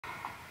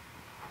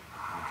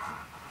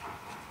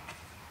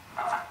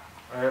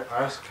I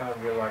just kind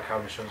of really like how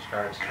Michonne's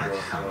character grows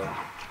as well.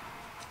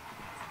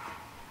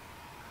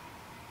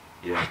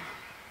 Yeah.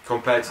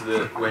 Compared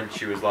to when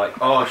she was like,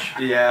 oh,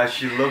 yeah,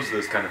 she loves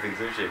those kind of things,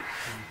 doesn't she?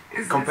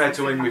 Compared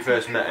to when we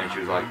first met her and she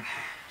was like,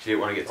 she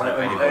didn't want to get to know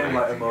anybody.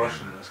 Like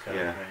emotionless kind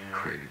of thing. Yeah.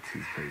 Created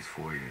toothpaste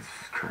for you is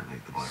currently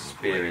at the bottom of the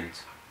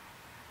Experience.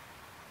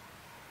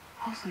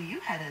 Oh, so you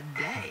had a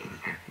day.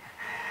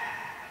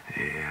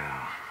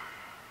 Yeah.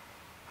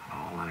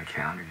 All on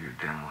account of your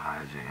dental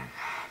hygiene.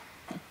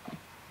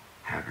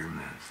 Have your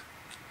meds.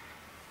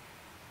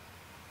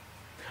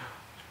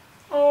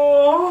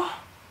 Oh.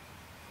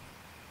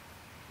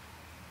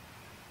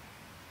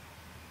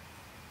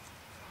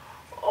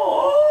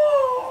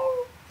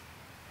 Oh.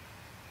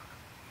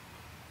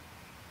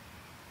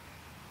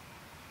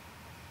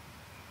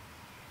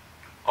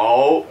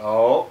 Oh.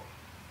 Oh.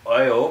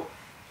 Oh.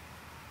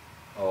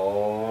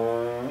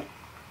 Oh.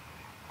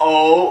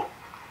 Oh.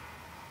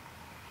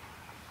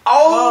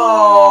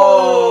 Oh.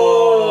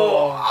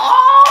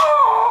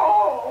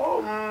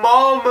 Oh.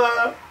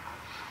 Mama.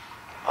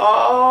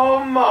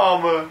 Oh,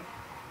 Mama.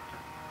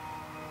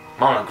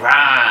 Mama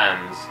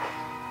Grimes.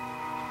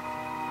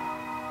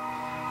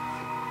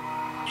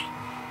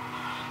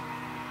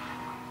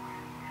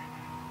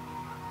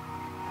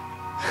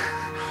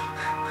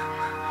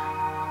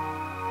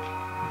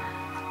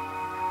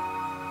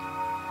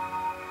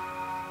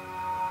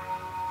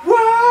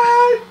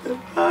 What the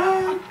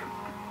fuck?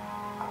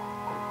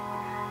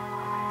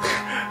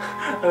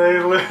 They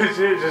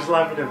legit just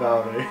laughing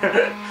about me.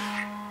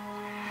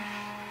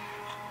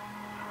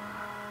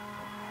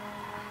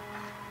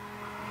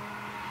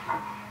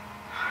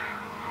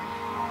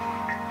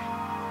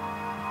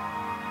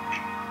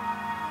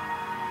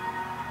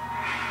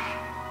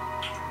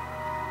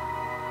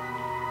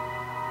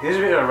 He's a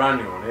bit of a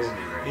randy one, isn't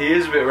he, Ray? He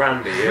is a bit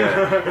randy,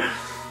 yeah.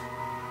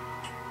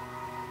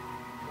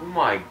 Oh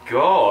my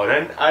god,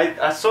 and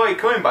I saw it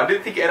coming, but I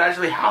didn't think it'd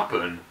actually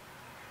happen.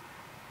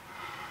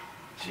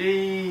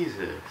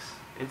 Jesus.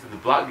 Into the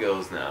black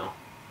girls now.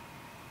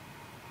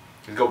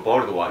 He's got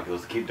bored of the white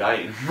girls, they keep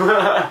dying.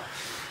 The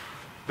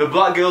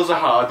black girls are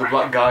hard, the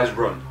black guys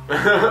run.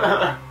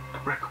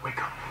 Rick,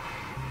 wake up.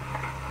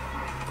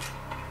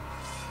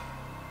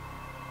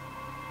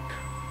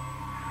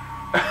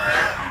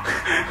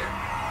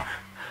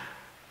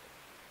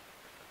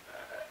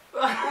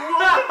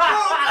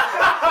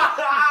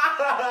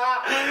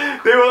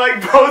 They were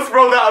like both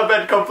rolled out of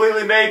bed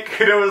completely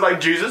naked. It was like,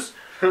 Jesus.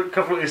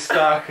 Completely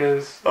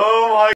starkers. Oh my